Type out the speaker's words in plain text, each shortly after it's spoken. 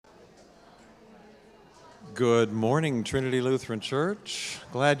Good morning, Trinity Lutheran Church.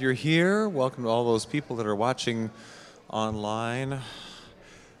 Glad you're here. Welcome to all those people that are watching online.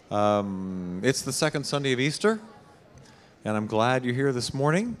 It's the second Sunday of Easter, and I'm glad you're here this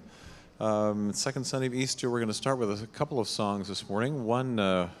morning. Second Sunday of Easter, we're going to start with a couple of songs this morning.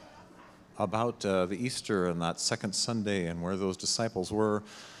 One about the Easter and that second Sunday and where those disciples were,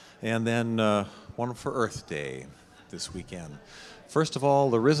 and then one for Earth Day this weekend. First of all,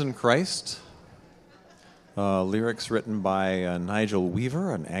 the Risen Christ. Lyrics written by Nigel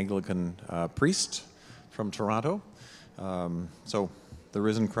Weaver, an Anglican priest from Toronto. So, the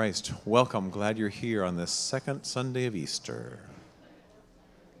Risen Christ, welcome. Glad you're here on this second Sunday of Easter.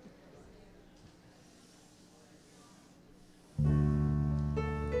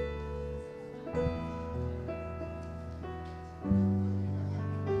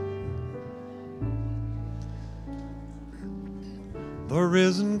 The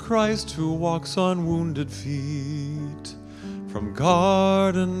risen Christ who walks on wounded feet, from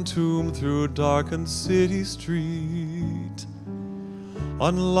garden tomb through darkened city street,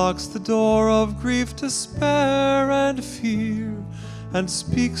 unlocks the door of grief, despair, and fear, and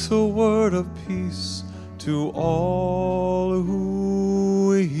speaks a word of peace to all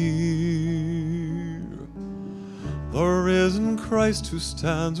who hear. The risen Christ who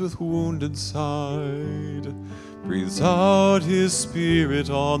stands with wounded side, breathes out his Spirit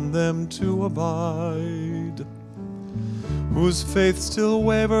on them to abide, whose faith still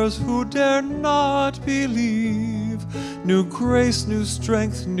wavers, who dare not believe. New grace, new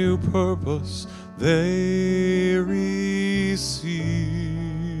strength, new purpose they receive.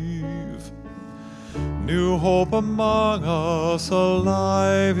 New hope among us,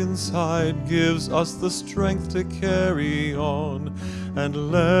 alive inside, gives us the strength to carry on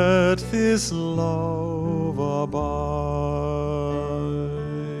and let this love abide.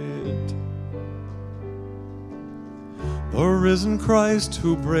 The risen Christ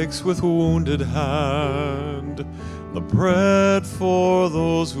who breaks with wounded hand the bread for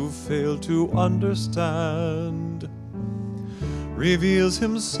those who fail to understand, reveals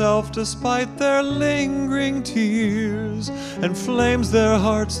himself despite their lingering tears, and flames their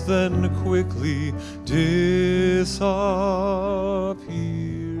hearts then quickly disappears.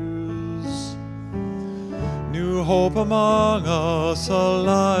 New hope among us,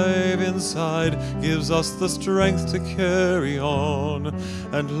 alive inside, gives us the strength to carry on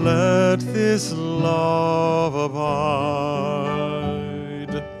and let this love abide.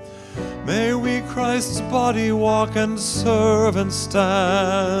 May we Christ's body walk and serve and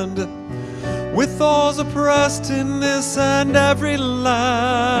stand with those oppressed in this and every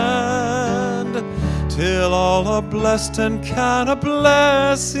land, till all are blessed and can a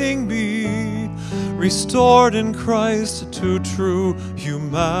blessing be, restored in Christ to true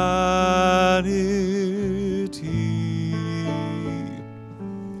humanity.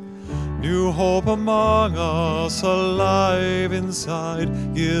 New hope among us, alive inside,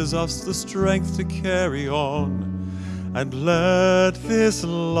 gives us the strength to carry on and let this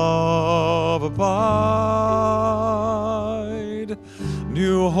love abide.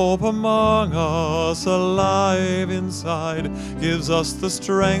 New hope among us, alive inside, gives us the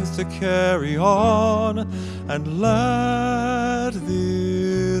strength to carry on and let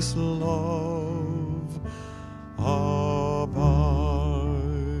this love abide.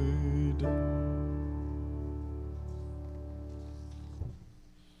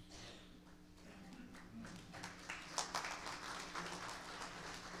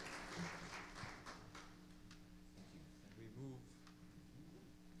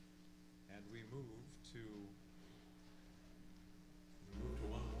 We move to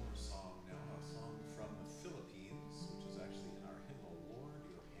one more song now, a song from the Philippines, which is actually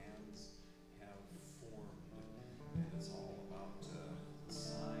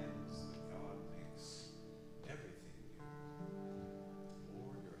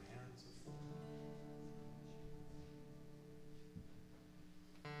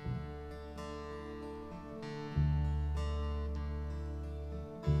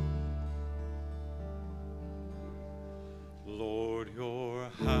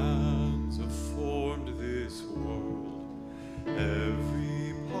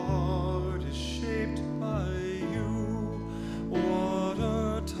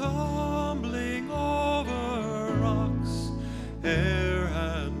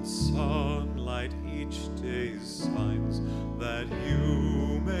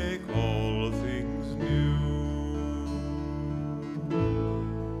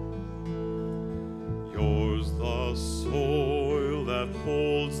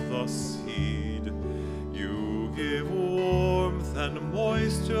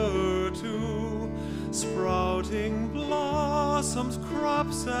sprouting blossoms,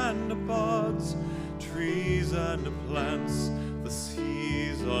 crops and buds, trees and plants, the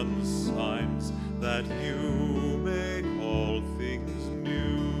season's signs that you make all things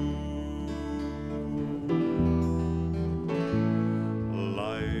new.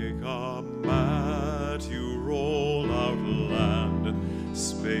 Like a mat you roll out land,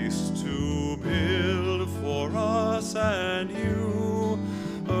 space to build for us and you,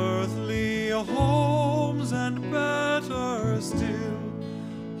 earthly homes and better still,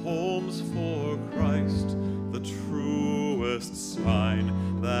 homes for Christ, the truest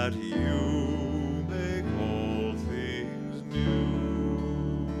sign that you make all things new.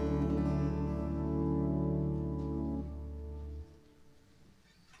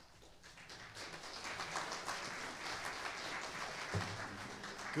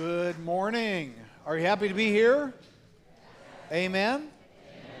 Good morning. Are you happy to be here? Amen?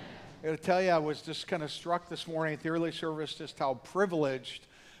 I got to tell you, I was just kind of struck this morning at the early service just how privileged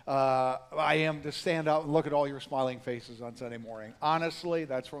I am to stand out and look at all your smiling faces on Sunday morning. Honestly,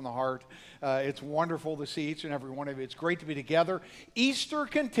 that's from the heart. It's wonderful to see each and every one of you. It's great to be together. Easter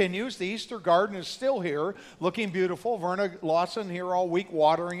continues. The Easter garden is still here, looking beautiful. Verna Lawson here all week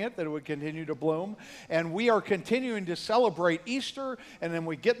watering it, that it would continue to bloom. And we are continuing to celebrate Easter. And then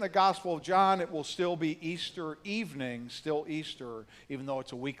we get in the Gospel of John, it will still be Easter evening, still Easter, even though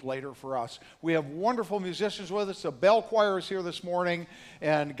it's a week later for us. We have wonderful musicians with us. The bell choir is here this morning,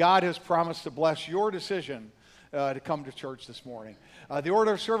 and God has promised to bless your decision to come to church this morning. The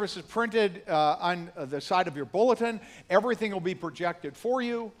order of service is printed on the side of your bulletin. Everything will be projected for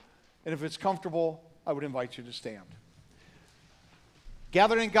you, and if it's comfortable, I would invite you to stand.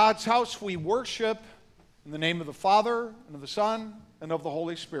 Gathered in God's house, we worship in the name of the Father, and of the Son, and of the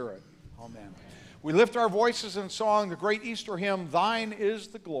Holy Spirit. Amen. We lift our voices in song, the great Easter hymn, Thine is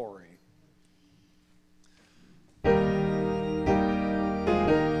the Glory.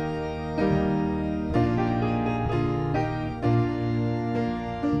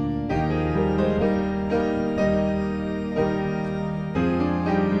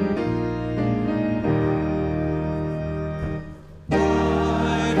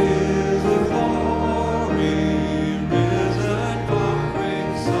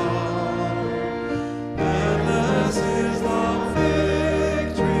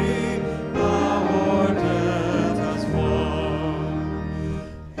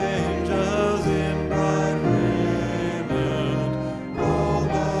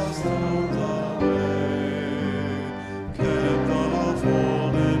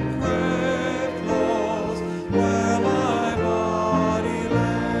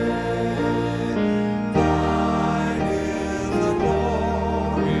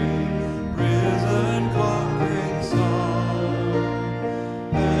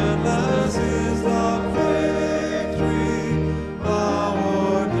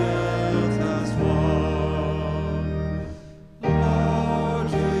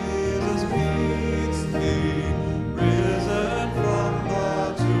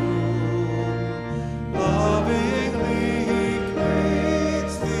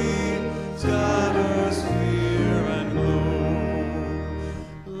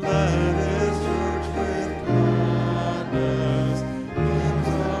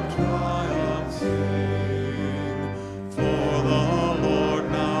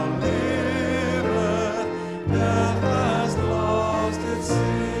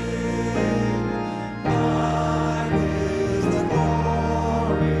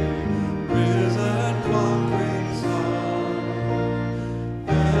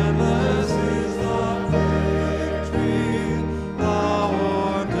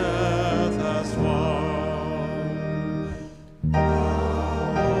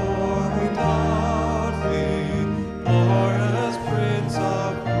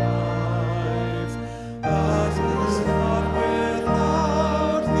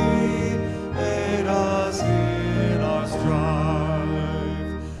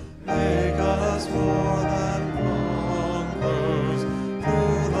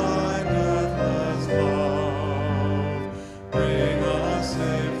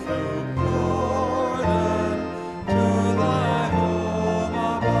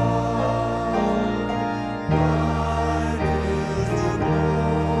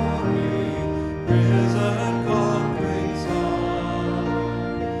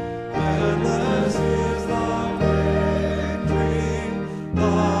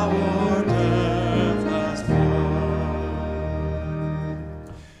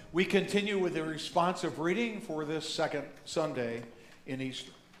 We continue with a responsive reading for this second Sunday in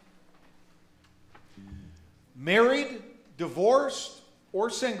Easter. Married, divorced,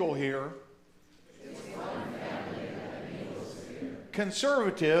 or single here, it's one family.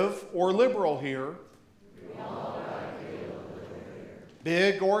 conservative or liberal here,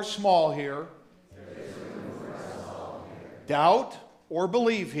 big or small here, doubt or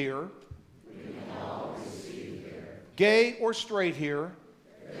believe here, gay or straight here,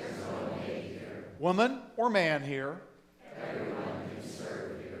 woman or man here,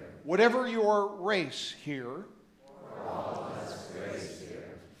 whatever your race here,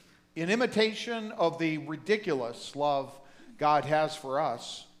 in imitation of the ridiculous love God has for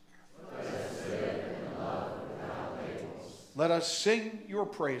us, let us sing your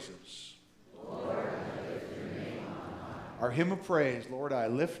praises. Our hymn of praise, Lord, I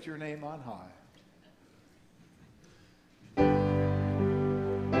lift your name on high.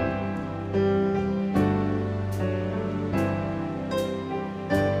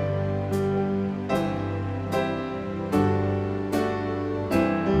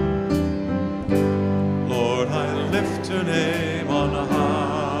 Your name on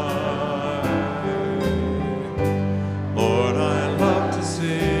high. Lord, I love to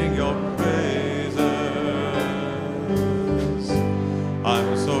sing your praises.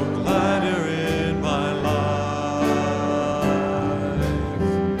 I'm so glad you're in my life.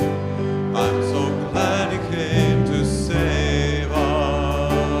 I'm so glad you came to save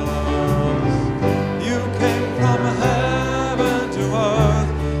us. You came from heaven to earth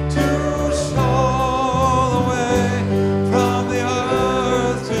to show the way. From the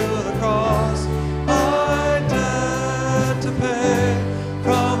earth to the cross, I dared to pay.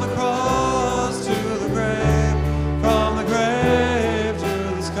 From the cross to the grave, from the grave to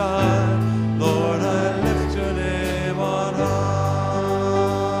the sky. Lord, I lift your name on high.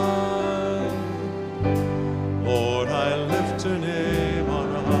 Lord, I lift your name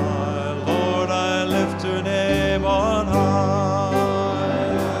on high. Lord, I lift your name on high.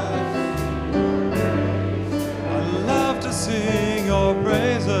 Sing your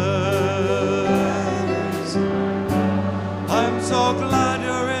praises. I'm so glad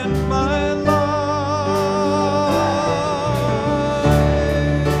you're in my life.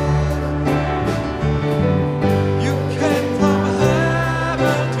 You came from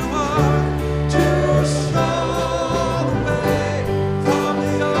heaven to earth to show the way. From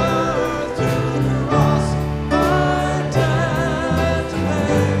the earth to the cross, I dared to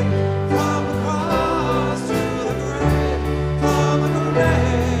pay. From the cross to the grave, from the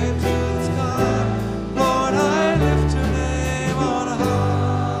grave to the sky, Lord, I lift your name on high.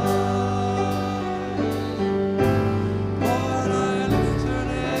 Lord, I lift your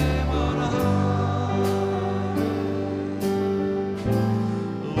name on high.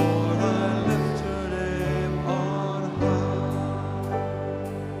 Lord, I lift your name on high.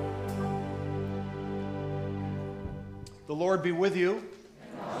 The Lord be with you.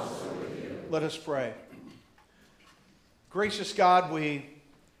 And also with you. Let us pray. Gracious God, we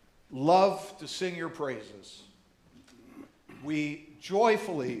love to sing your praises. We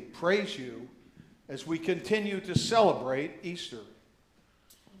joyfully praise you as we continue to celebrate Easter.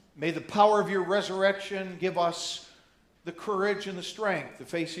 May the power of your resurrection give us the courage and the strength to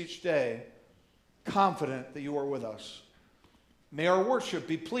face each day, confident that you are with us. May our worship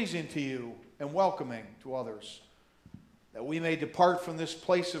be pleasing to you and welcoming to others, that we may depart from this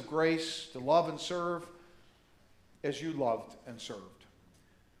place of grace to love and serve as you loved and served.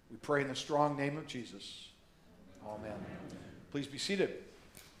 We pray in the strong name of Jesus. Amen. Please be seated.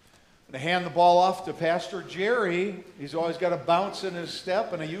 I'm going to hand the ball off to Pastor Jerry. He's always got a bounce in his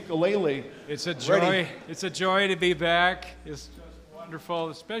step and a ukulele. It's a joy. Ready. It's a joy to be back. It's just wonderful,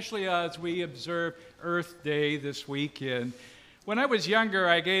 especially as we observe Earth Day this weekend. When I was younger,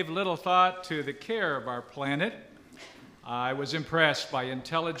 I gave little thought to the care of our planet. I was impressed by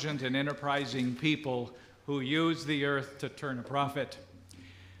intelligent and enterprising people who use the earth to turn a profit.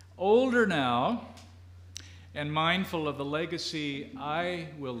 Older now, and mindful of the legacy I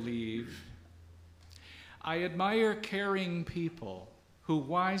will leave, I admire caring people who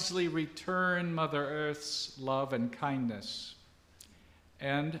wisely return Mother Earth's love and kindness,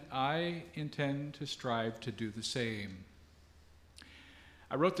 and I intend to strive to do the same.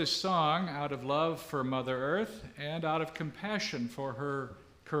 I wrote this song out of love for Mother Earth and out of compassion for her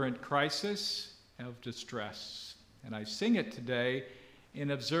current crisis of distress, and I sing it today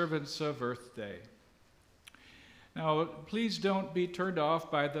in observance of Earth Day. Now, please don't be turned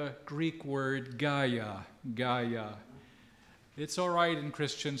off by the Greek word Gaia. It's all right in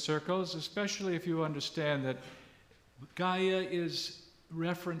Christian circles, especially if you understand that Gaia is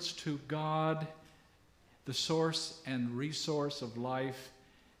reference to God, the source and resource of life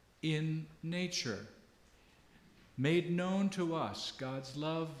in nature, made known to us, God's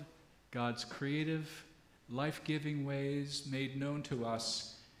love, God's creative life-giving ways made known to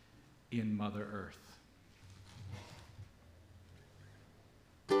us in Mother Earth.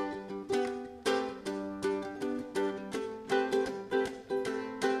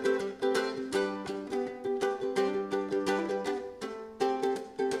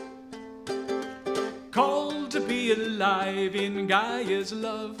 Called to be alive in Gaia's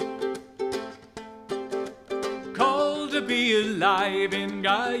love. Called to be alive in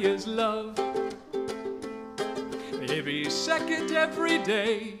Gaia's love. Every second, every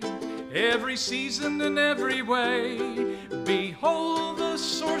day, every season and every way, behold the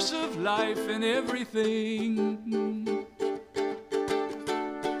source of life in everything.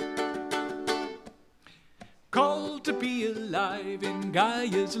 Called to be alive in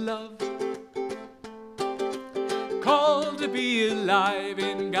Gaia's love. Called to be alive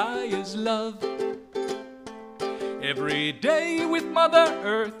in Gaia's love. Every day with Mother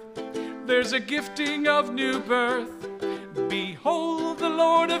Earth, there's a gifting of new birth. Behold the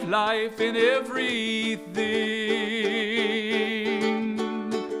Lord of life in everything.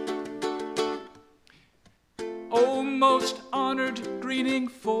 O most honored greening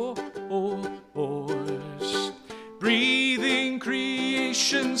force, breathing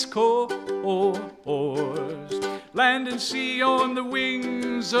creation's course, land and sea on the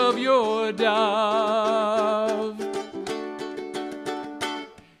wings of your dove.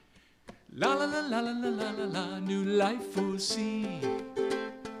 La la la la la la la la la, new life we'll see.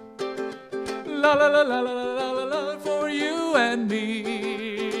 La la la la la la la la, for you and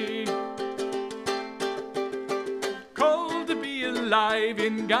me. Called to be alive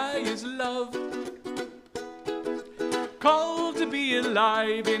in Gaia's love. Called to be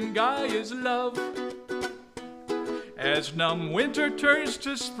alive in Gaia's love. As numb winter turns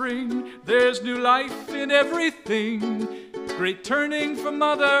to spring, there's new life in everything. Great turning from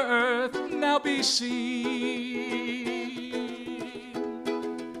Mother Earth now be seen.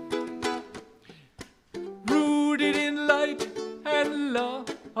 Rooted in light and love,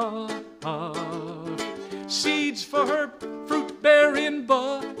 seeds for her fruit-bearing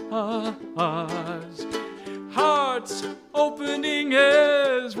buds, hearts opening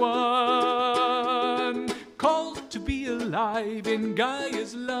as one. Called to be alive in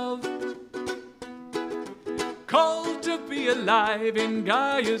Gaia's love. Called to be alive in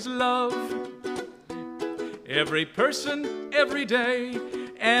Gaia's love. Every person, every day,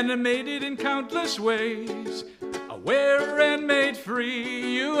 animated in countless ways, aware and made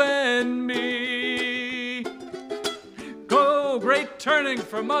free, you and me. Go, great turning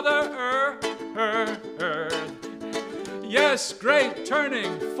for Mother Earth. Yes, great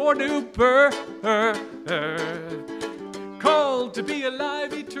turning for new birth. Called to be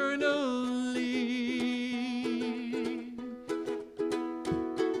alive eternally.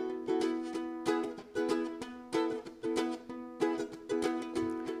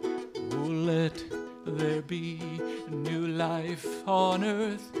 Let there be new life on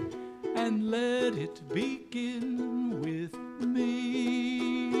earth, and let it begin with me.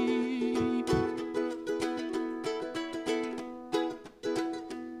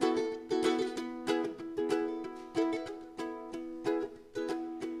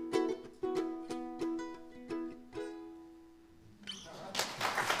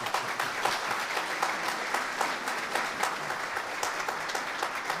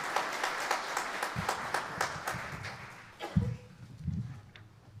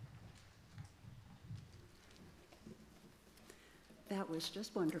 That was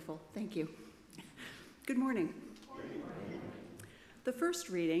just wonderful. Thank you. Good morning. The first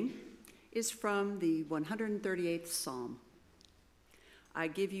reading is from the 138th Psalm. I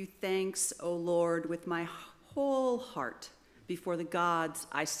give you thanks, O Lord, with my whole heart. Before the gods,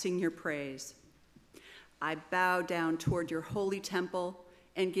 I sing your praise. I bow down toward your holy temple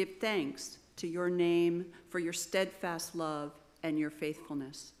and give thanks to your name for your steadfast love and your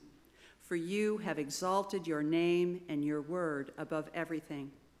faithfulness. For you have exalted your name and your word above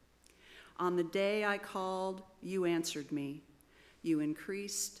everything. On the day I called, you answered me. You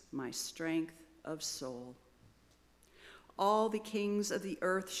increased my strength of soul. All the kings of the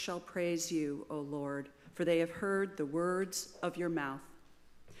earth shall praise you, O Lord, for they have heard the words of your mouth.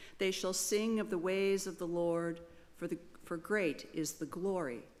 They shall sing of the ways of the Lord, for great is the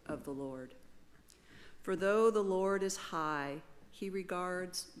glory of the Lord. For though the Lord is high, he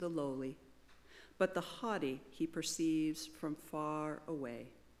regards the lowly, but the haughty he perceives from far away.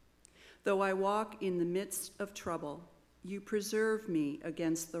 Though I walk in the midst of trouble, you preserve me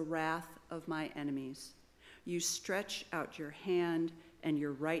against the wrath of my enemies. You stretch out your hand, and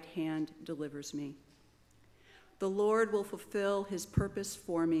your right hand delivers me. The Lord will fulfill his purpose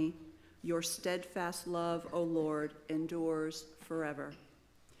for me. Your steadfast love, O Lord, endures forever.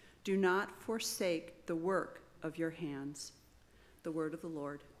 Do not forsake the work of your hands. The word of the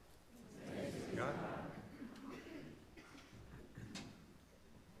Lord. God.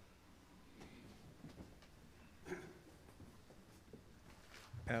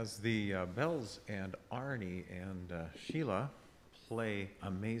 As the Bells and Arnie and Sheila play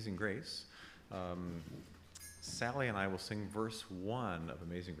Amazing Grace, Sally and I will sing verse 1 of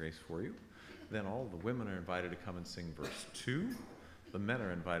Amazing Grace for you. Then all the women are invited to come and sing verse 2. The men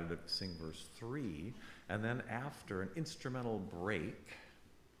are invited to sing verse 3. And then after an instrumental break,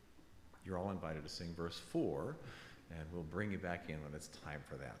 you're all invited to sing verse 4. And we'll bring you back in when it's time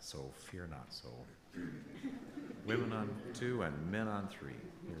for that. So fear not. So women on 2 and men on 3. Here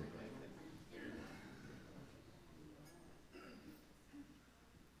we go.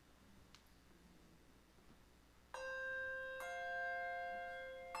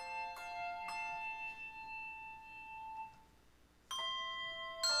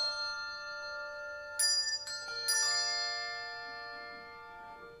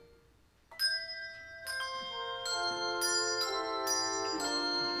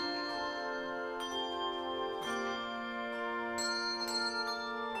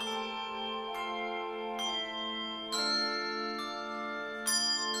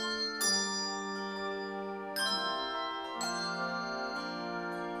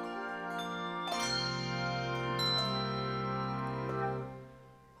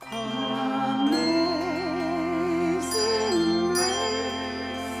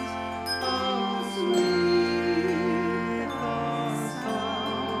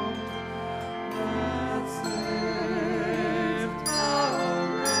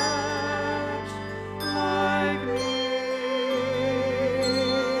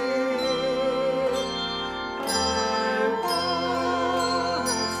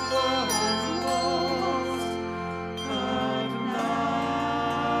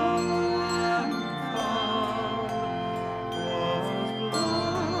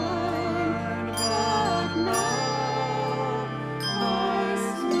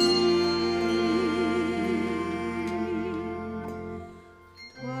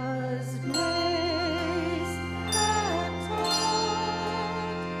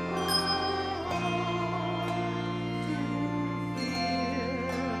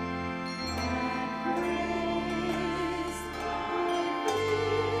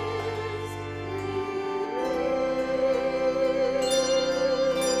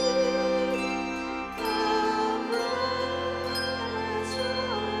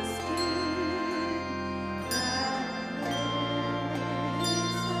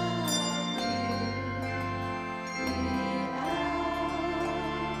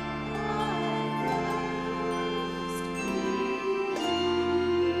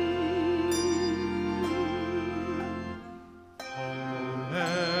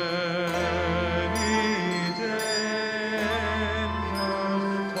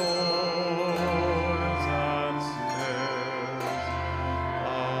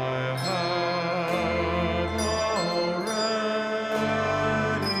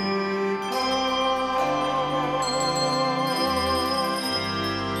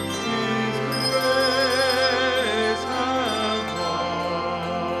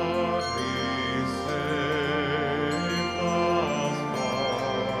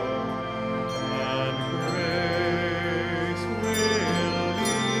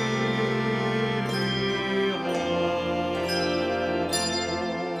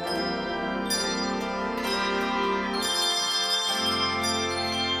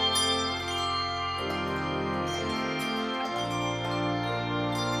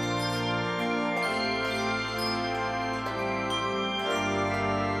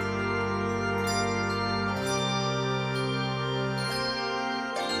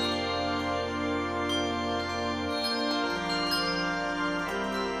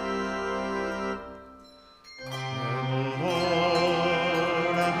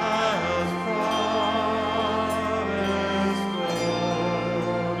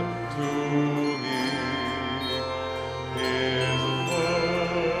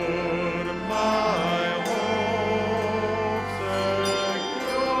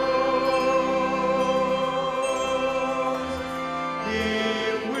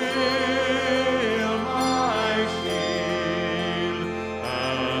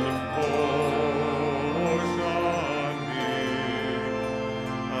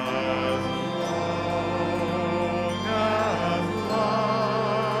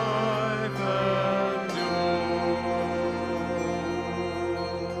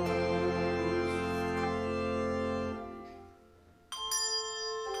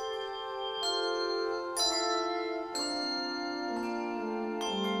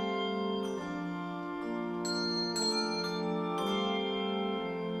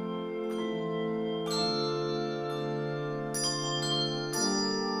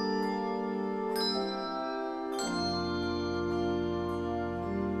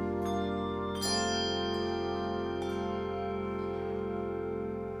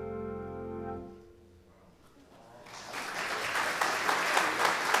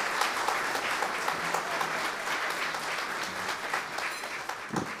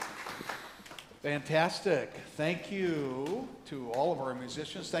 Fantastic. Thank you to all of our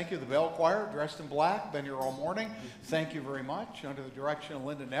musicians. Thank you to the Bell Choir, dressed in black, been here all morning. Thank you very much. Under the direction of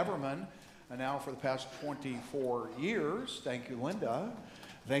Linda Neverman, and now for the past 24 years. Thank you, Linda.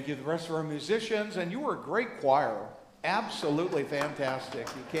 Thank you to the rest of our musicians. And you were a great choir. Absolutely fantastic.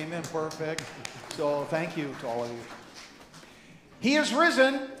 You came in perfect. So thank you to all of you. He is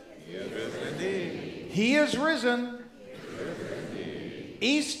risen. He is risen indeed. He is risen.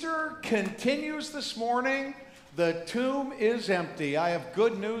 Easter continues this morning. The tomb is empty. I have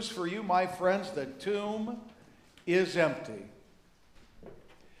good news for you, my friends. The tomb is empty.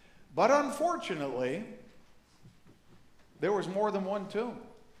 But unfortunately, there was more than one tomb.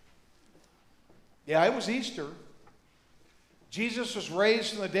 Yeah, it was Easter. Jesus was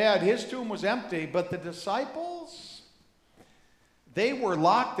raised from the dead. His tomb was empty, but the disciples, they were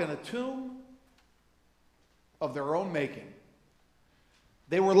locked in a tomb of their own making.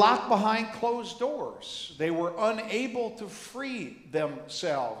 They were locked behind closed doors. They were unable to free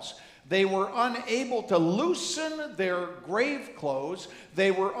themselves. They were unable to loosen their grave clothes.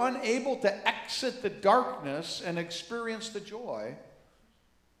 They were unable to exit the darkness and experience the joy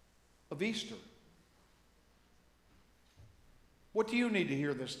of Easter. What do you need to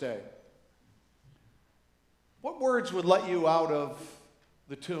hear this day? What words would let you out of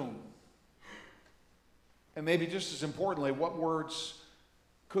the tomb? And maybe just as importantly, what words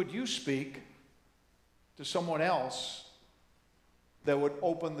could you speak to someone else that would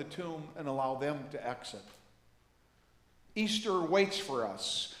open the tomb and allow them to exit? Easter waits for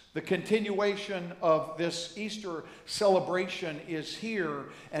us. The continuation of this Easter celebration is here,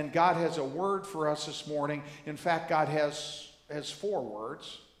 and God has a word for us this morning. In fact, God has 4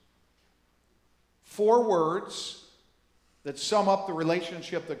 words. 4 words that sum up the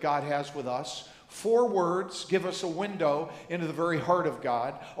relationship that God has with us. 4 words give us a window into the very heart of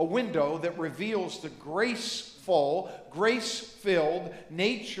God, a window that reveals the graceful, grace-filled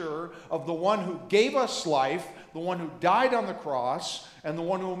nature of the one who gave us life, the one who died on the cross, and the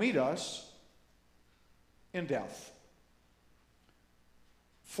one who will meet us in death.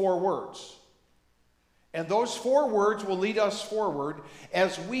 4 words. And those 4 words will lead us forward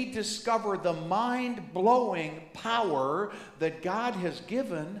as we discover the mind-blowing power that God has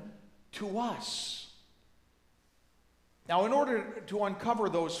given to us. Now, in order to uncover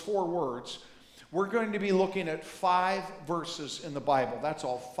those 4 words, we're going to be looking at 5 verses in the Bible. That's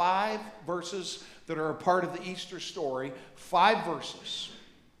all, 5 verses that are a part of the Easter story, 5 verses.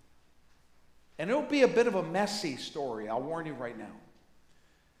 And it'll be a bit of a messy story, I'll warn you right now.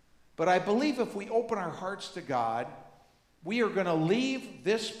 But I believe if we open our hearts to God, we are going to leave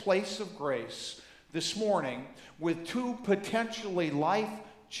this place of grace this morning with 2 potentially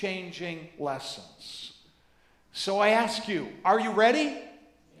life-changing lessons. So I ask you, are you ready?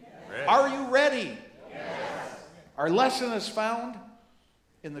 Ready. Are you ready? Yes. Our lesson is found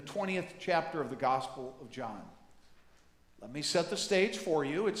in the 20th chapter of the Gospel of John. Let me set the stage for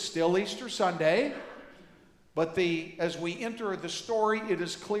you. It's still Easter Sunday, but as we enter the story, it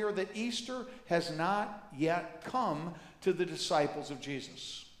is clear that Easter has not yet come to the disciples of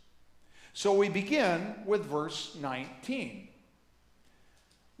Jesus. So we begin with verse 19.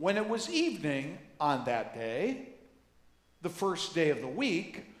 When it was evening on that day, the first day of the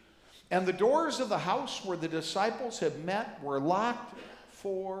week, and the doors of the house where the disciples had met were locked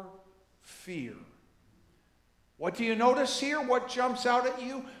for fear. What do you notice here? What jumps out at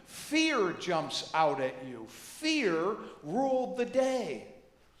you? Fear jumps out at you. Fear ruled the day.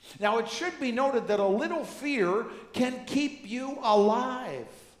 Now, it should be noted that a little fear can keep you alive.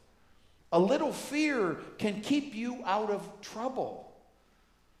 A little fear can keep you out of trouble.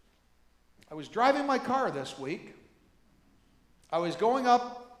 I was driving my car this week. I was going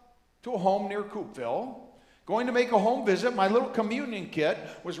up to a home near Coopville, going to make a home visit. My little communion kit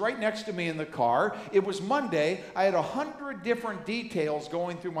was right next to me in the car. It was Monday. I had 100 different details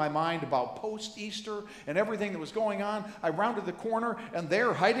going through my mind about post-Easter and everything that was going on. I rounded the corner, and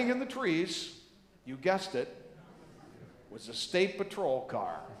there, hiding in the trees, you guessed it, was a state patrol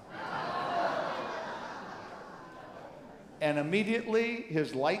car. And immediately,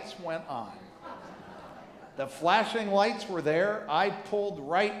 his lights went on. The flashing lights were there. I pulled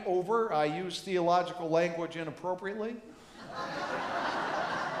right over. I used theological language inappropriately.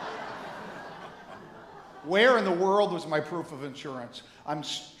 Where in the world was my proof of insurance? I'm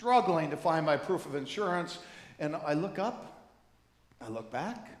struggling to find my proof of insurance. And I look up, I look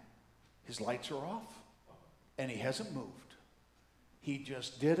back, his lights are off, and he hasn't moved. He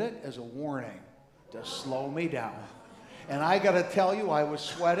just did it as a warning to slow me down. And I got to tell you, I was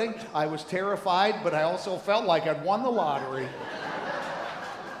sweating, I was terrified, but I also felt like I'd won the lottery.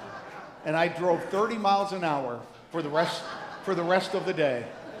 And I drove 30 miles an hour for the rest of the day.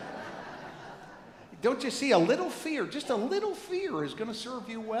 Don't you see, a little fear, just a little fear is going to serve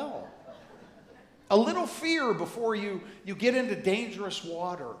you well. A little fear before you get into dangerous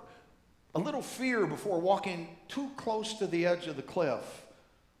water. A little fear before walking too close to the edge of the cliff.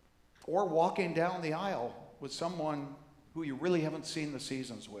 Or walking down the aisle with someone who you really haven't seen the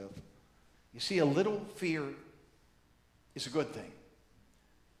seasons with. You see, a little fear is a good thing.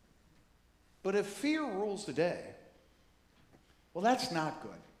 But if fear rules the day, well, that's not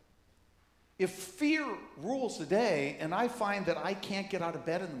good. If fear rules the day and I find that I can't get out of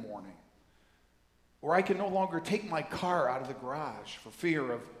bed in the morning, or I can no longer take my car out of the garage for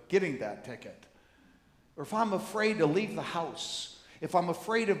fear of getting that ticket, or if I'm afraid to leave the house, if I'm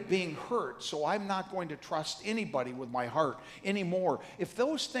afraid of being hurt, so I'm not going to trust anybody with my heart anymore, if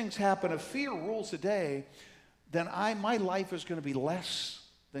those things happen, if fear rules the day, then my life is going to be less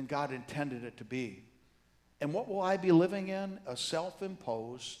than God intended it to be. And what will I be living in? A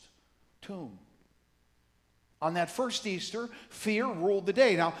self-imposed tomb. On that first Easter, fear ruled the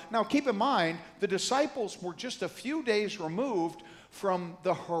day. Now keep in mind, the disciples were just a few days removed from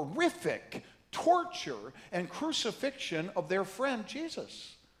the horrific torture and crucifixion of their friend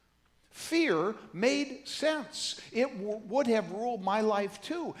Jesus. Fear made sense. It would have ruled my life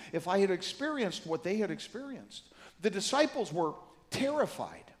too if I had experienced what they had experienced. The disciples were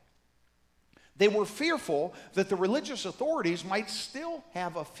terrified. They were fearful that the religious authorities might still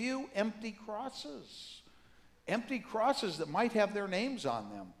have a few empty crosses that might have their names on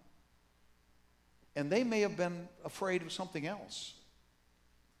them. And they may have been afraid of something else.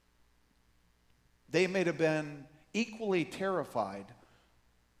 They may have been equally terrified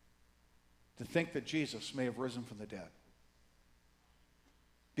to think that Jesus may have risen from the dead.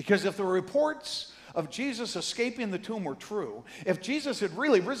 Because if the reports of Jesus escaping the tomb were true, if Jesus had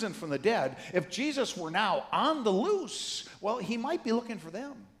really risen from the dead, if Jesus were now on the loose, well, he might be looking for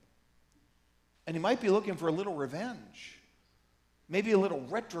them. And he might be looking for a little revenge, maybe a little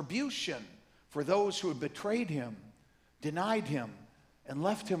retribution for those who had betrayed him, denied him, and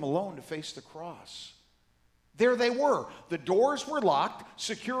left him alone to face the cross. There they were. The doors were locked.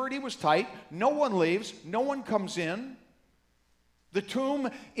 Security was tight. No one leaves. No one comes in. The tomb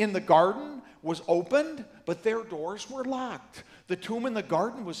in the garden was opened, but their doors were locked. The tomb in the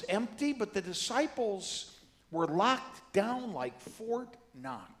garden was empty, but the disciples were locked down like Fort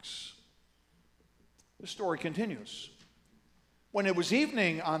Knox. The story continues. When it was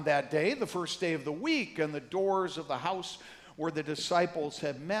evening on that day, the first day of the week, and the doors of the house where the disciples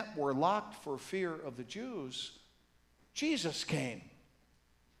had met were locked for fear of the Jews, Jesus came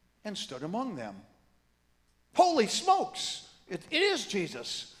and stood among them. Holy smokes! It is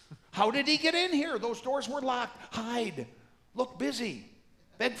Jesus. How did he get in here? Those doors were locked. Hide. Look busy.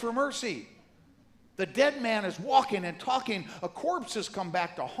 Beg for mercy. The dead man is walking and talking. A corpse has come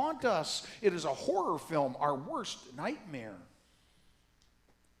back to haunt us. It is a horror film, our worst nightmare.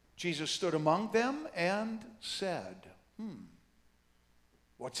 Jesus stood among them and said,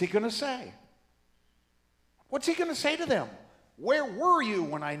 what's he going to say? What's he going to say to them? Where were you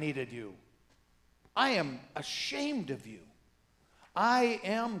when I needed you? I am ashamed of you. I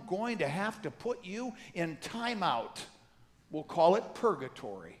am going to have to put you in timeout. We'll call it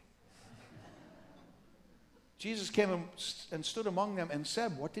purgatory. Jesus came and stood among them and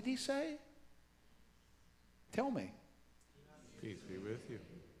said, what did he say? Tell me. Peace be with you.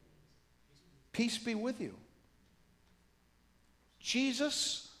 Peace be with you.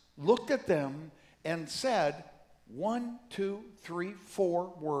 Jesus looked at them and said 1, 2, 3,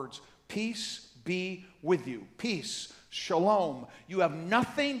 4 words. Peace be with you. Peace. Shalom. You have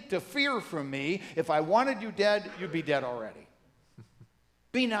nothing to fear from me. If I wanted you dead, you'd be dead already.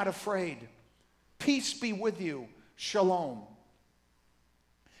 Be not afraid. Peace be with you. Shalom.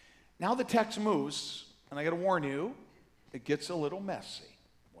 Now the text moves, and I got to warn you, it gets a little messy.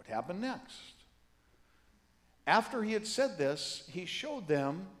 What happened next? After he had said this, he showed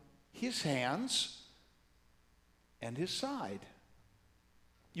them his hands and his side.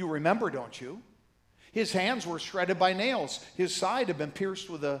 You remember, don't you? His hands were shredded by nails. His side had been pierced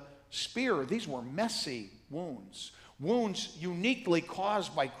with a spear. These were messy wounds. Wounds uniquely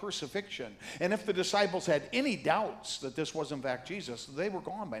caused by crucifixion. And if the disciples had any doubts that this was in fact Jesus, they were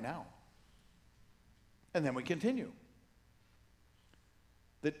gone by now. And then we continue.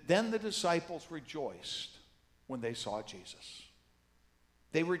 Then the disciples rejoiced when they saw Jesus.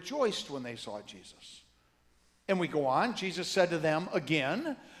 They rejoiced when they saw Jesus. And we go on. Jesus said to them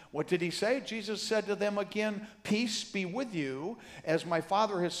again, what did he say? Jesus said to them again, peace be with you. As my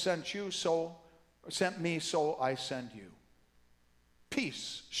Father has sent me, so I send you.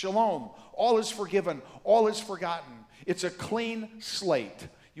 Peace, shalom, all is forgiven, all is forgotten. It's a clean slate.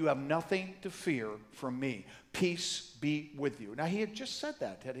 You have nothing to fear from me. Peace be with you. Now, he had just said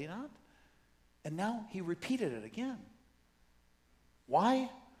that, had he not? And now he repeated it again. Why?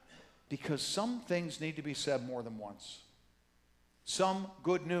 Because some things need to be said more than once. Some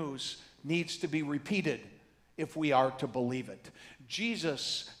good news needs to be repeated if we are to believe it.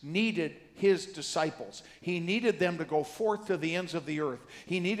 Jesus needed his disciples. He needed them to go forth to the ends of the earth.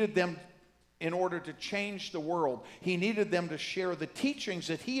 He needed them in order to change the world. He needed them to share the teachings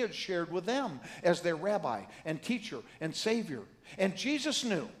that he had shared with them as their rabbi and teacher and savior. And Jesus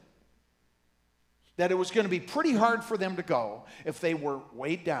knew that it was going to be pretty hard for them to go if they were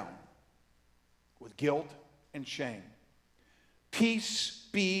weighed down with guilt and shame. Peace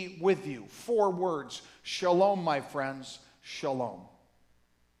be with you. 4 words. Shalom, my friends. Shalom.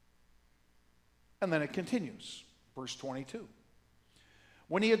 And then it continues. Verse 22.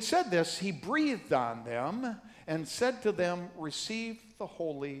 When he had said this, he breathed on them and said to them, receive the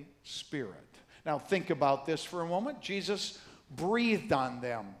Holy Spirit. Now think about this for a moment. Jesus breathed on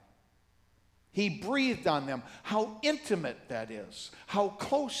them. He breathed on them. How intimate that is. How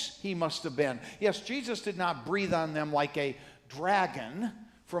close he must have been. Yes, Jesus did not breathe on them like a dragon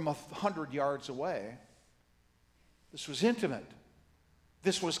from 100 yards away. This was intimate.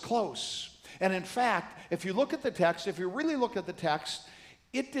 This was close. And in fact, if you look at the text, if you really look at the text,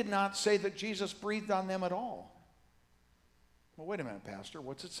 it did not say that Jesus breathed on them at all. Well, wait a minute, Pastor.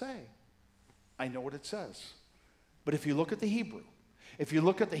 What's it say? I know what it says. But if you look at the Hebrew, if you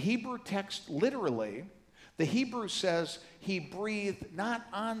look at the Hebrew text literally, the Hebrew says he breathed not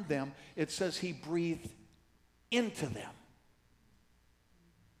on them, it says he breathed into them.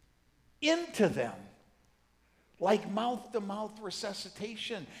 Into them. Like mouth-to-mouth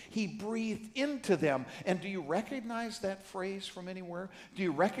resuscitation. He breathed into them. And do you recognize that phrase from anywhere? Do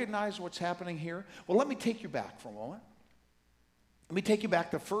you recognize what's happening here? Well, let me take you back for a moment. Let me take you back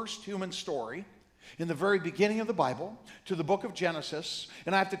to the first human story in the very beginning of the Bible, to the book of Genesis.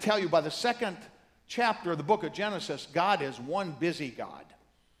 And I have to tell you, by the second chapter of the book of Genesis, God is one busy God.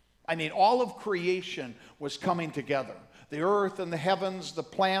 I mean, all of creation was coming together. The earth and the heavens, the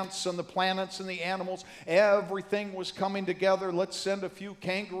plants and the planets and the animals, everything was coming together. Let's send a few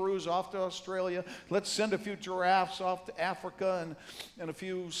kangaroos off to Australia. Let's send a few giraffes off to Africa and a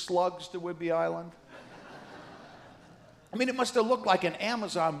few slugs to Whidbey Island. I mean, it must have looked like an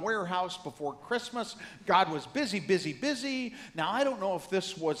Amazon warehouse before Christmas. God was busy, busy, busy. Now, I don't know if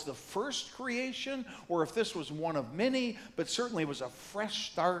this was the first creation or if this was one of many, but certainly it was a fresh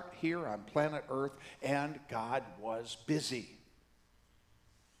start here on planet Earth, and God was busy.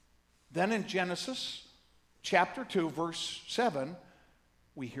 Then in Genesis chapter 2, verse 7,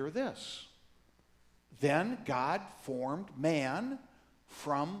 we hear this. Then God formed man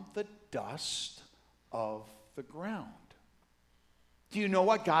from the dust of the ground. Do you know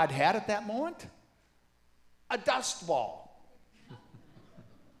what God had at that moment? A dust ball.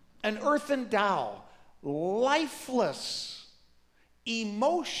 An earthen dowel. Lifeless,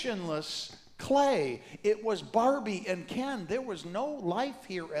 emotionless clay. It was Barbie and Ken. There was no life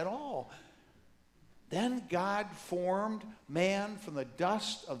here at all. Then God formed man from the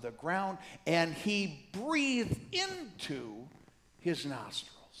dust of the ground, and he breathed into his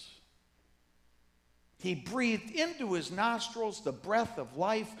nostrils. He breathed into his nostrils the breath of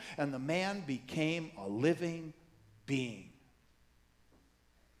life, and the man became a living being.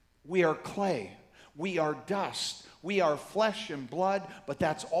 We are clay. We are dust. We are flesh and blood, but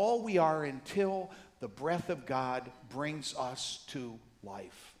that's all we are until the breath of God brings us to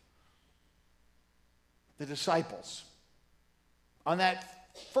life. The disciples, on that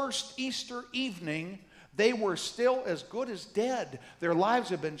first Easter evening, they were still as good as dead. Their lives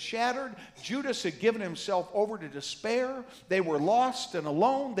had been shattered. Judas had given himself over to despair. They were lost and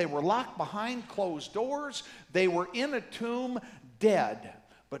alone. They were locked behind closed doors. They were in a tomb, dead.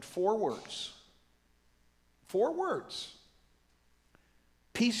 But 4 words. 4 words.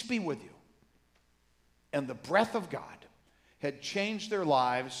 Peace be with you. And the breath of God had changed their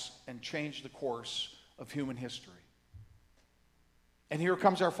lives and changed the course of human history. And here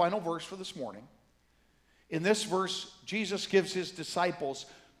comes our final verse for this morning. In this verse, Jesus gives his disciples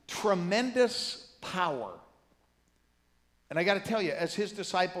tremendous power. And I got to tell you, as his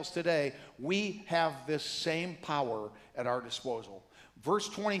disciples today, we have this same power at our disposal. Verse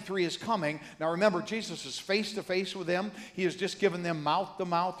 23 is coming. Now remember, Jesus is face to face with them. He has just given them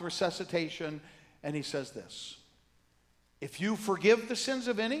mouth-to-mouth resuscitation. And he says this: if you forgive the sins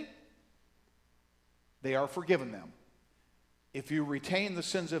of any, they are forgiven them. If you retain the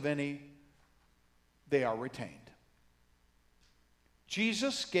sins of any, they are retained.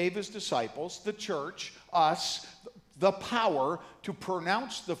 Jesus gave his disciples, the church, us, the power to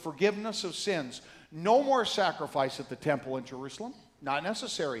pronounce the forgiveness of sins. No more sacrifice at the temple in Jerusalem. Not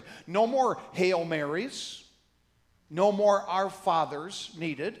necessary. No more Hail Marys. No more Our Fathers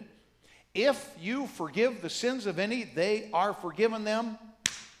needed. If you forgive the sins of any, they are forgiven them.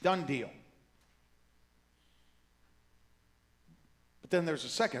 Done deal. But then there's a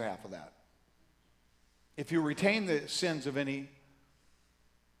second half of that. If you retain the sins of any,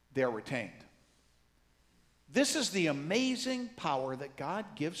 they're retained. This is the amazing power that God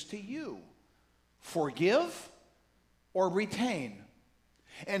gives to you. Forgive or retain.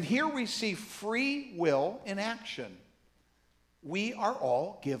 And here we see free will in action. We are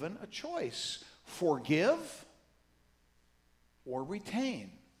all given a choice. Forgive or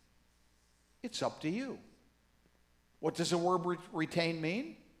retain. It's up to you. What does the word retain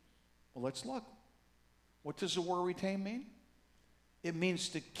mean? Well, let's look. What does the word retain mean? It means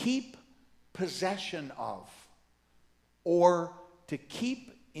to keep possession of, or to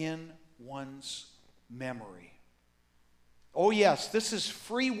keep in one's memory. Oh yes, this is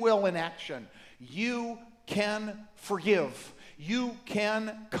free will in action. You can forgive. You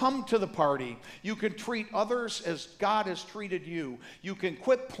can come to the party. You can treat others as God has treated you. You can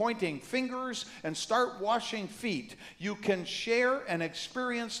quit pointing fingers and start washing feet. You can share and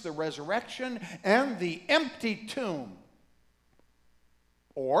experience the resurrection and the empty tomb.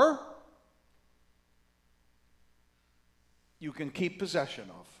 Or you can keep possession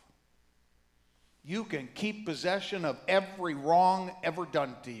of. You can keep possession of every wrong ever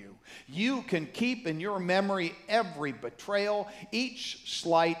done to you. You can keep in your memory every betrayal, each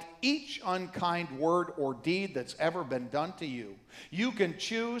slight, each unkind word or deed that's ever been done to you. You can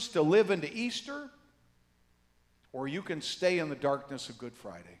choose to live into Easter, or you can stay in the darkness of Good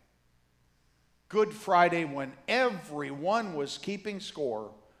Friday. Good Friday, when everyone was keeping score,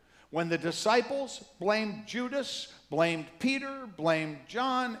 when the disciples blamed Judas, blamed Peter, blamed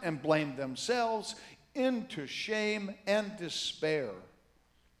John, and blamed themselves into shame and despair.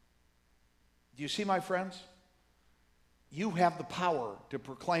 Do you see, my friends? You have the power to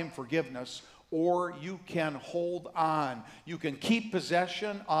proclaim forgiveness, or you can hold on. You can keep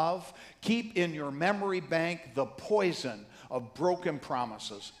possession of, keep in your memory bank the poison of broken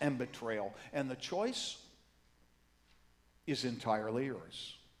promises and betrayal. And the choice is entirely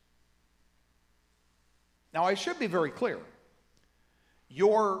yours. Now, I should be very clear.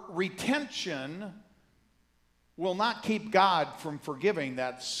 Your retention will not keep God from forgiving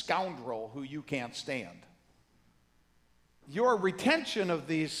that scoundrel who you can't stand. Your retention of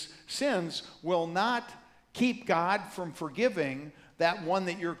these sins will not keep God from forgiving that one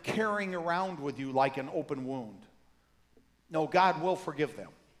that you're carrying around with you like an open wound. No, God will forgive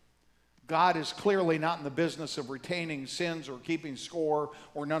them. God is clearly not in the business of retaining sins or keeping score,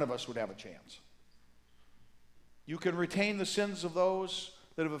 or none of us would have a chance. You can retain the sins of those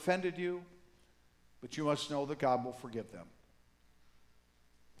that have offended you, but you must know that God will forgive them.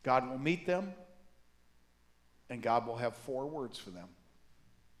 God will meet them, and God will have 4 words for them.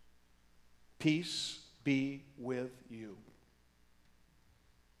 Peace be with you.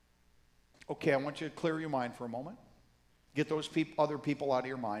 Okay, I want you to clear your mind for a moment. Get those other people out of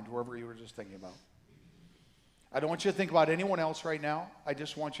your mind, whoever you were just thinking about. I don't want you to think about anyone else right now. I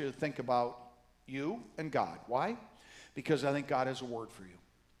just want you to think about you and God. Why? Because I think God has a word for you.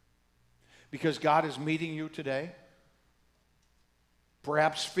 Because God is meeting you today.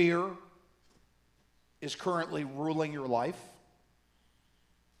 Perhaps fear is currently ruling your life.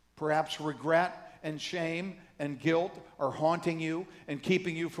 Perhaps regret and shame and guilt are haunting you and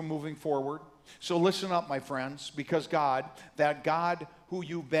keeping you from moving forward. So listen up, my friends, because God, that God who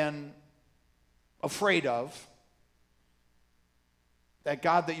you've been afraid of, that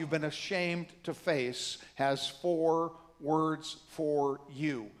God that you've been ashamed to face, has 4 words for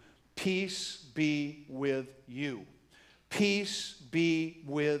you. Peace be with you. Peace be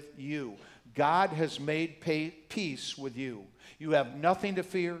with you. God has made peace with you. You have nothing to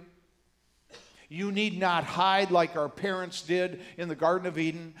fear. You need not hide like our parents did in the Garden of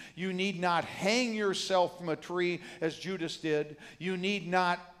Eden. You need not hang yourself from a tree as Judas did. You need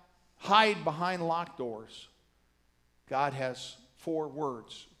not hide behind locked doors. God has 4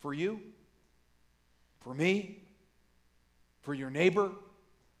 words for you, for me, for your neighbor,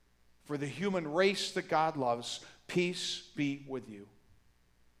 for the human race that God loves. Peace be with you.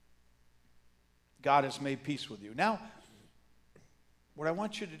 God has made peace with you. Now, what I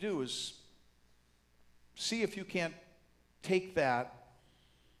want you to do is see if you can't take that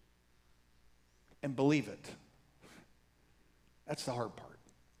and believe it. That's the hard part.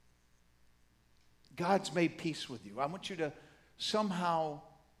 God's made peace with you. I want you to somehow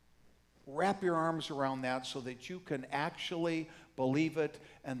wrap your arms around that so that you can actually believe it,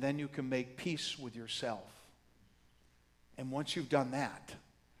 and then you can make peace with yourself. And once you've done that,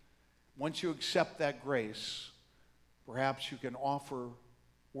 once you accept that grace, perhaps you can offer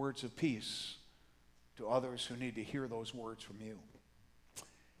words of peace to others who need to hear those words from you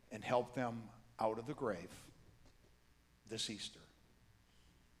and help them out of the grave this Easter.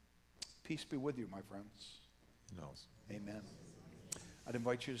 Peace be with you, my friends. No. Amen. I'd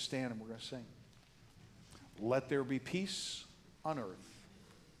invite you to stand and we're going to sing. Let there be peace on earth.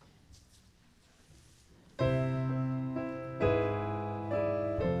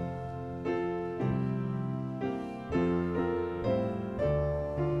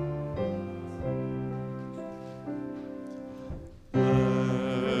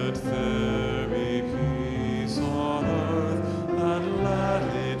 Let there be peace on earth, and let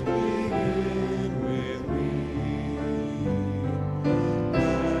it begin with me.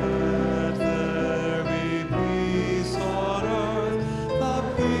 Let there be peace on earth, the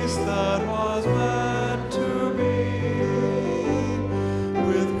peace that was meant to be,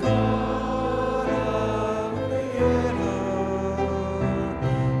 with God our Creator,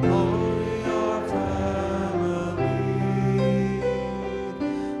 glory our family.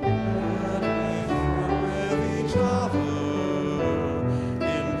 Let me work with each other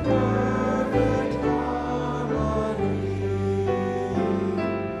in perfect harmony.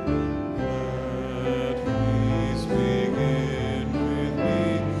 Let peace begin with me.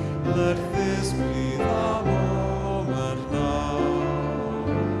 Let this be the moment now.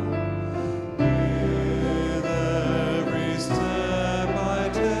 With every step I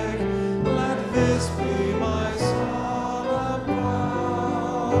take, let this be my solemn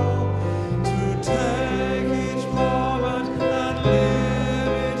vow, to take each moment and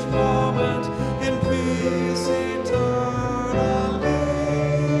live each moment in peace eternally.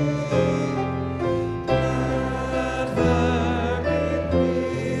 Let there be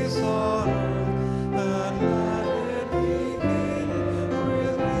peace on earth, and let it begin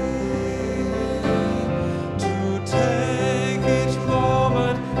with me. To take each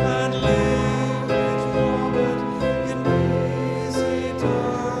moment and live each moment in peace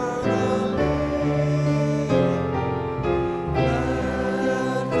eternally.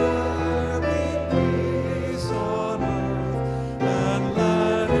 Let there be peace on earth, and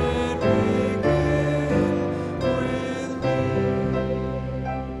let it begin with me.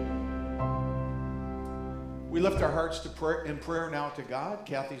 We lift our hearts to prayer, in prayer now to God.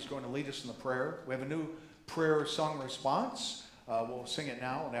 Kathy's going to lead us in the prayer. We have a new prayer song response. We'll sing it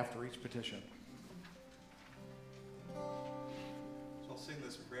now and after each petition. So I'll sing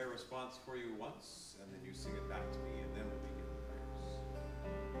this prayer response for you once, and then you sing it back to me, and then we'll begin the prayers.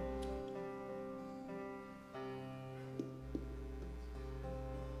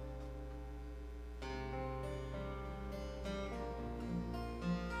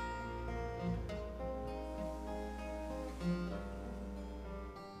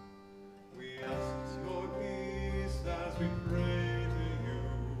 We ask your peace as we pray to you,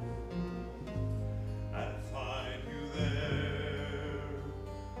 and find you there.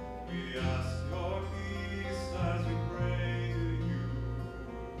 We ask your peace as we pray to you.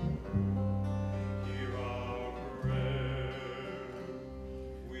 Hear our prayer.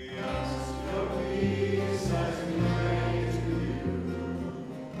 We ask your peace as we pray to you,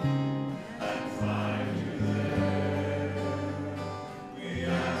 and find you there. We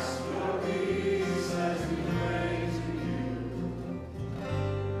ask your peace as we pray to you.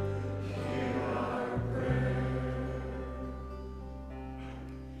 Hear our prayer.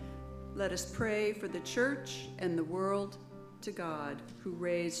 Let us pray for the church and the world to God, who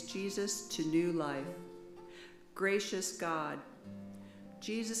raised Jesus to new life. Gracious God,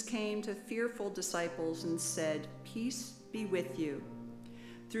 Jesus came to fearful disciples and said, "Peace be with you."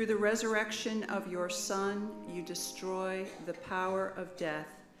 Through the resurrection of your Son, you destroy the power of death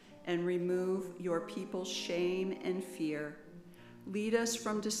and remove your people's shame and fear. Lead us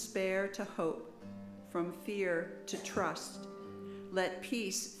from despair to hope, from fear to trust. Let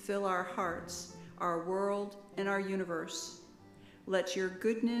peace fill our hearts, our world, and our universe. Let your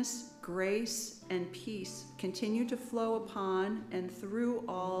goodness, grace, and peace continue to flow upon and through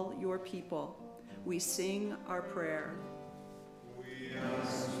all your people. We sing our prayer. We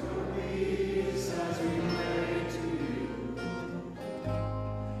ask your peace as we pray to you,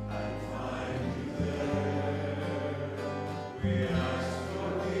 and find you there. We ask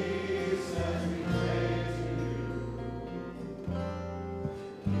your peace as we pray to you.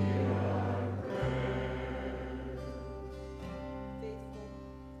 Hear our prayer.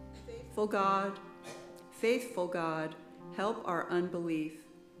 Faithful God, help our unbelief.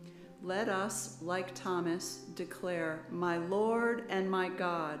 Let us, like Thomas, declare, "My Lord and my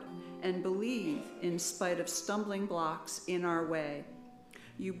God," and believe in spite of stumbling blocks in our way.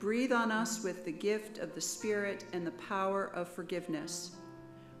 You breathe on us with the gift of the Spirit and the power of forgiveness.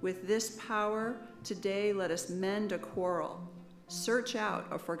 With this power, today let us mend a quarrel, search out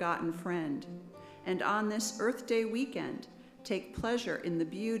a forgotten friend, and on this Earth Day weekend, take pleasure in the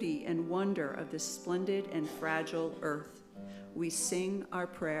beauty and wonder of this splendid and fragile earth. We sing our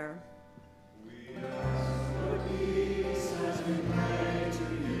prayer. We ask for peace as we pray to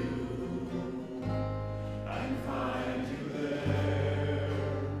you, and find you there.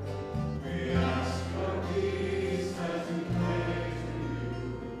 We ask for peace as we pray to you.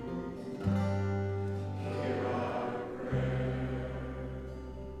 Hear our prayer.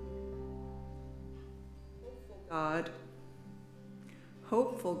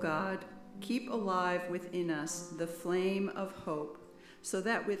 Hopeful God, keep alive within us the flame of hope, so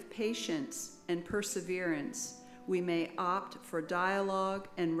that with patience and perseverance we may opt for dialogue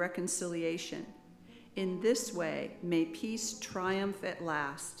and reconciliation. In this way, may peace triumph at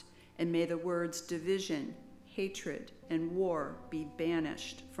last, and may the words division, hatred, and war be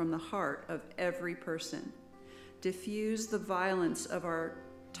banished from the heart of every person. Diffuse the violence of our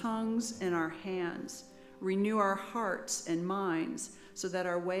tongues and our hands. Renew our hearts and minds so that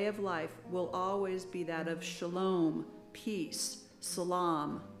our way of life will always be that of shalom, peace,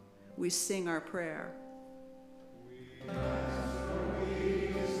 salam. We sing our prayer.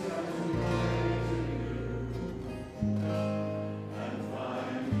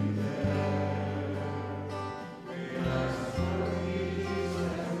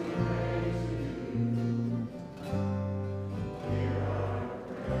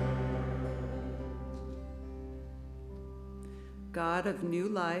 God of new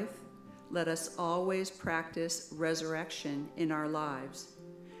life, let us always practice resurrection in our lives.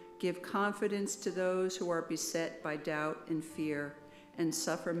 Give confidence to those who are beset by doubt and fear and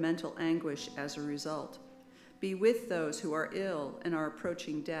suffer mental anguish as a result. Be with those who are ill and are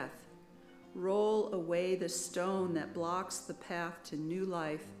approaching death. Roll away the stone that blocks the path to new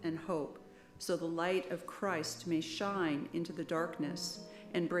life and hope, so the light of Christ may shine into the darkness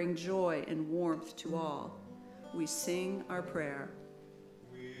and bring joy and warmth to all. We sing our prayer.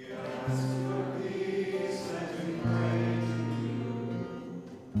 We ask for peace as we pray to you,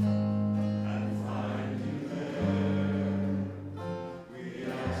 and find you there. We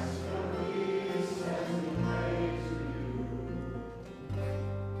ask for peace as we pray to you.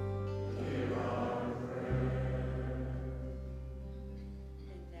 Hear our prayer.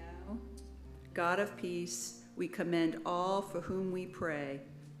 And now, God of peace, we commend all for whom we pray,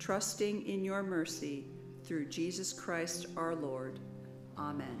 trusting in your mercy, through Jesus Christ our Lord.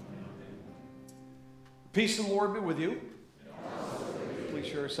 Amen. Peace of the Lord be with you. Please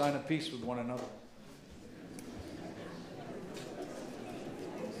share a sign of peace with one another.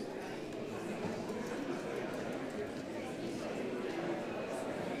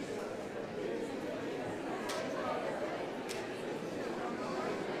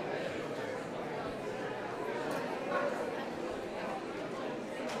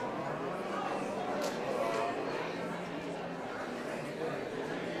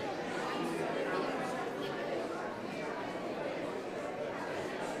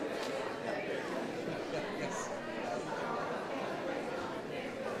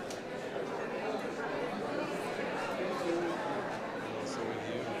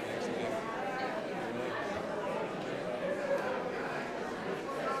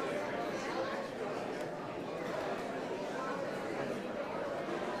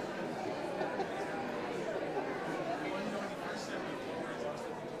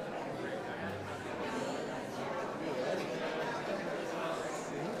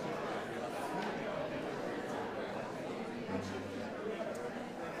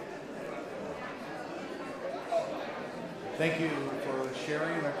 Thank you for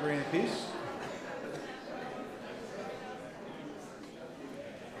sharing and agreeing peace.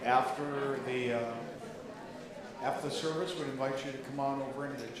 After the service, we'd invite you to come on over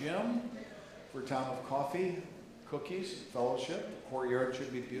into the gym for a time of coffee, cookies, fellowship. The courtyard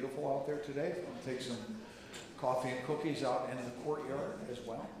should be beautiful out there today. We'll take some coffee and cookies out into the courtyard as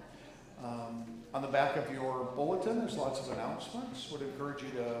well. On the back of your bulletin, there's lots of announcements. Would encourage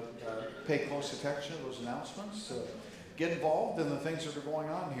you to pay close attention to those announcements. Get involved in the things that are going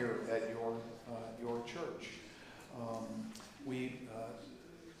on here at your church. We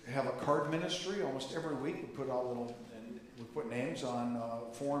have a card ministry almost every week. We put names on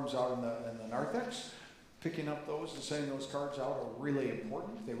forms out in the narthex. picking up those and sending those cards out are really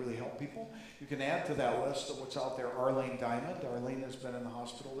important. They really help people. You can add to that list of what's out there Arlene Diamond. Arlene has been in the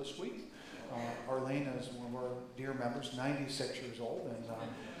hospital this week. Arlene is one of our dear members, 96 years old, and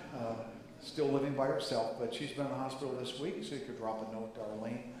still living by herself, but she's been in the hospital this week, so you could drop a note to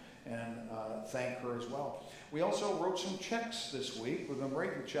Arlene and thank her as well. We also wrote some checks this week. We've been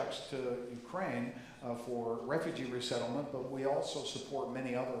writing checks to Ukraine for refugee resettlement, but we also support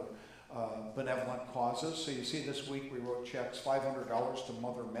many other benevolent causes. So you see this week we wrote checks, $500 to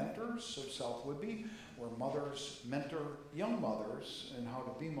Mother Mentors of South Whitby, where mothers mentor young mothers in how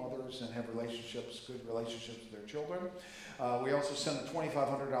to be mothers and have relationships, good relationships with their children. We also sent a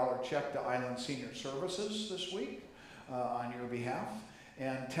 $2,500 check to Island Senior Services this week on your behalf,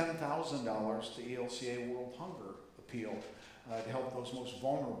 and $10,000 to ELCA World Hunger Appeal to help those most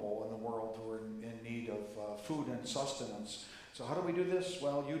vulnerable in the world who are in need of food and sustenance. So how do we do this?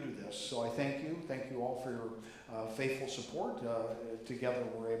 Well, you do this. So I thank you. Thank you all for your faithful support. Together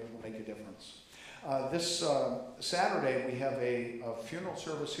we're able to make a difference. This Saturday we have a funeral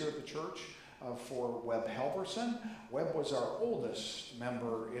service here at the church for Webb Halverson. Webb was our oldest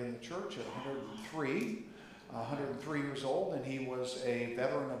member in the church at 103 years old, and he was a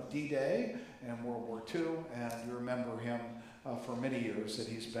veteran of D-Day and World War II, and you remember him for many years that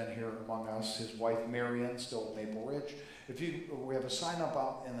he's been here among us. His wife Marion, still at Maple Ridge. We have a sign up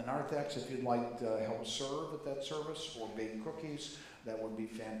out in the narthex if you'd like to help serve at that service or bake cookies. That would be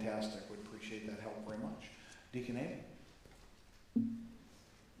fantastic. We'd appreciate that help very much. Deacon Amy.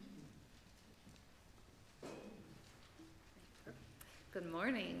 Good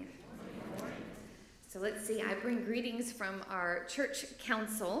morning. So let's see, I bring greetings from our church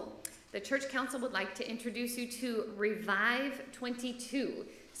council. The church council would like to introduce you to Revive 22.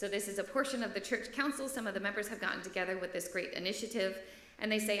 So this is a portion of the church council. Some of the members have gotten together with this great initiative.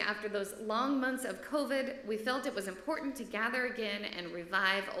 And they say after those long months of COVID, we felt it was important to gather again and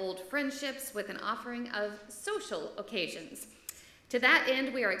revive old friendships with an offering of social occasions. To that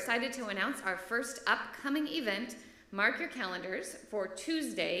end, we are excited to announce our first upcoming event. Mark your calendars for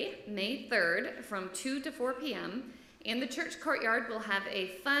Tuesday, May 3rd from 2 to 4 p.m. In the church courtyard, we'll have a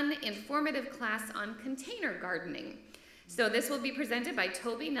fun, informative class on container gardening. So this will be presented by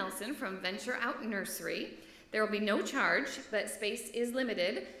Toby Nelson from Venture Out Nursery. There will be no charge, but space is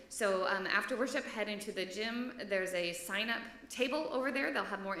limited. So after worship, head into the gym. There's a sign-up table over there. They'll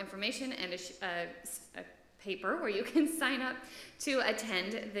have more information and a paper where you can sign up to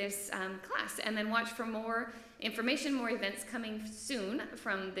attend this class. And then watch for more information, more events coming soon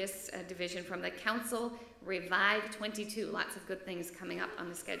from this division from the council. Revive 22. Lots of good things coming up on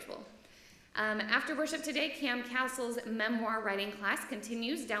the schedule. After worship today, Cam Castle's memoir writing class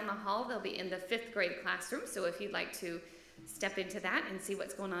continues down the hall. They'll be in the 5th grade classroom, so if you'd like to step into that and see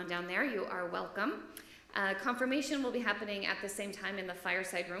what's going on down there, you are welcome. Confirmation will be happening at the same time in the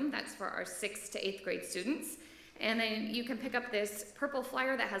fireside room. That's for our 6th to 8th grade students. And then you can pick up this purple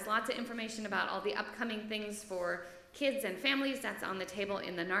flyer that has lots of information about all the upcoming things for kids and families. That's on the table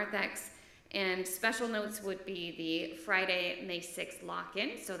in the narthex. And special notes would be the Friday, May 6th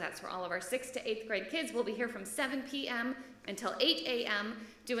lock-in. So that's for all of our 6th to 8th grade kids. We'll be here from 7 p.m. until 8 a.m.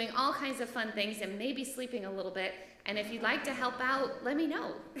 doing all kinds of fun things and maybe sleeping a little bit. And if you'd like to help out, let me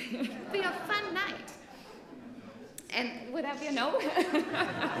know. It'll be a fun night. And would that be a no?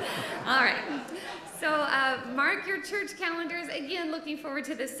 All right. So mark your church calendars. Again, looking forward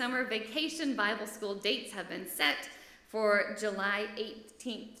to this summer. Vacation Bible School dates have been set for July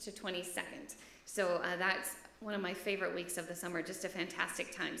 18th to 22nd. So that's one of my favorite weeks of the summer, just a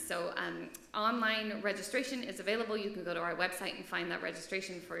fantastic time. So online registration is available. You can go to our website and find that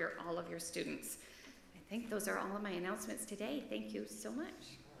registration for all of your students. I think those are all of my announcements today. Thank you so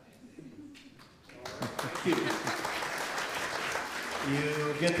much. Thank you.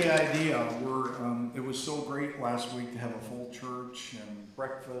 You get the idea. It was so great last week to have a full church and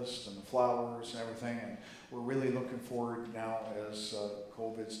breakfast and the flowers and everything. And we're really looking forward now as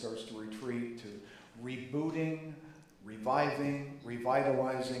COVID starts to retreat to rebooting, reviving,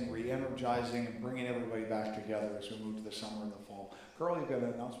 revitalizing, re-energizing, and bringing everybody back together as we move to the summer and the fall. Carl, you got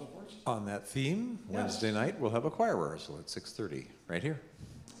an announcement for us? On that theme, Yes. Wednesday night we'll have a choir rehearsal at 6:30 right here.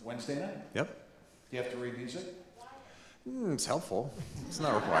 Wednesday night? Yep. Do you have to read music? It's helpful. It's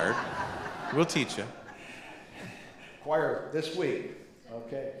not required. We'll teach you. Choir this week.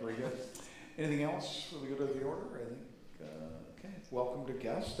 Okay, very good. Anything else before we go to the order? I think, okay. Welcome to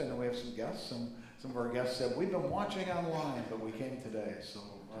guests. I know we have some guests. Some of our guests said, we've been watching online, but we came today, so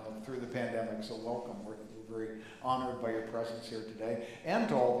through the pandemic, so welcome. We're very honored by your presence here today. And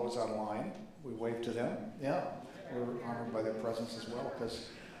to all those online, we wave to them. Yeah, we're honored by their presence as well, because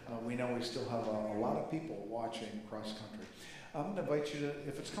We know we still have a lot of people watching across country. I'm going to invite you to,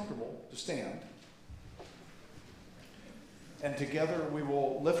 if it's comfortable, to stand. And together we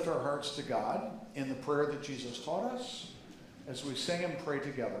will lift our hearts to God in the prayer that Jesus taught us as we sing and pray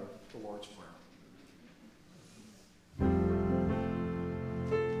together the Lord's Prayer.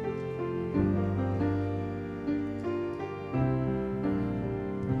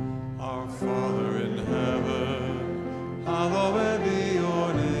 Our Father in heaven, hallowed be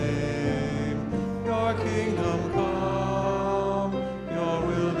your name. Your kingdom come, your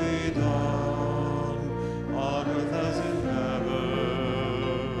will be done, on earth as in heaven.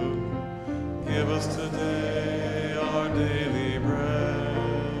 Give us today our daily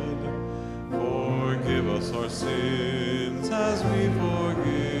bread. Forgive us our sins as we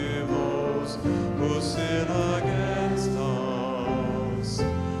forgive those who sin against us.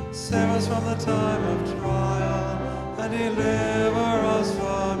 Save us from the time of trial and deliver us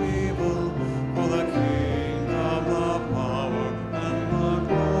from evil. For the kingdom, the power, and the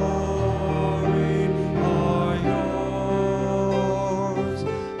glory are yours,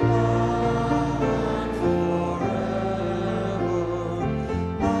 now and forever,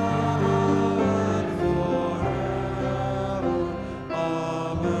 now and forever.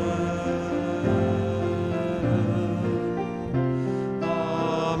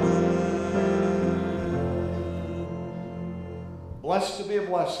 Blessed to be a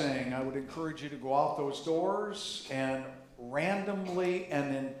blessing. I would encourage you to go out those doors and randomly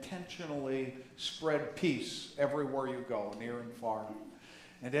and intentionally spread peace everywhere you go, near and far.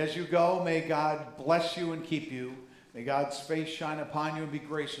 And as you go, may God bless you and keep you. May God's face shine upon you and be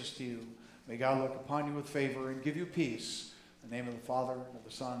gracious to you. May God look upon you with favor and give you peace. In the name of the Father, and of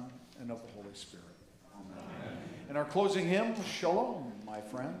the Son, and of the Holy Spirit. Amen. And our closing hymn, Shalom, my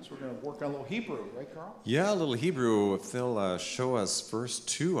friends. We're going to work on a little Hebrew, right, Carl? Yeah, a little Hebrew. If they'll show us verse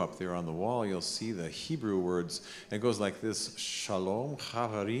 2 up there on the wall, you'll see the Hebrew words. It goes like this: Shalom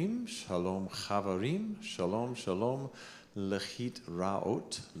Chavarim, Shalom Chavarim, Shalom Shalom, Lechit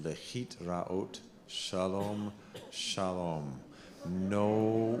Raot, Shalom Shalom.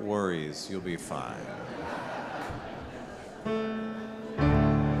 No worries, you'll be fine.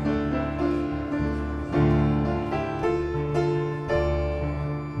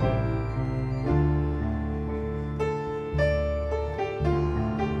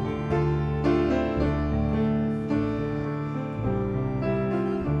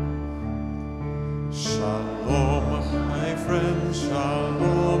 Shalom, my friends,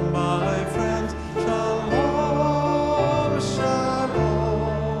 shalom, my friends, shalom,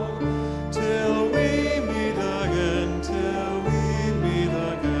 shalom, till we meet again, shalom,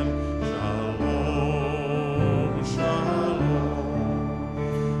 shalom,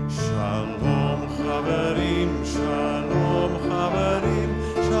 shalom, chaverim, shalom, chaverim,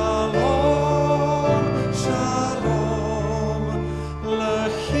 shalom, shalom,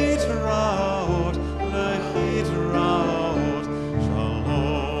 lechit raot, lechit raot,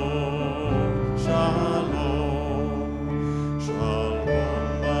 shalom, shalom,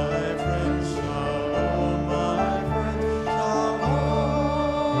 shalom, my friends, shalom, my friends,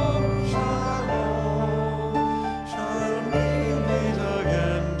 shalom, shalom, shall we meet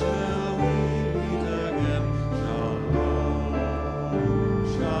again till we meet again, shalom,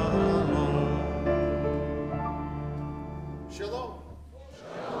 shalom. Shalom.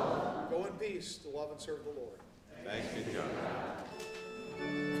 Go in peace to love and serve the Lord. Thanks be to God.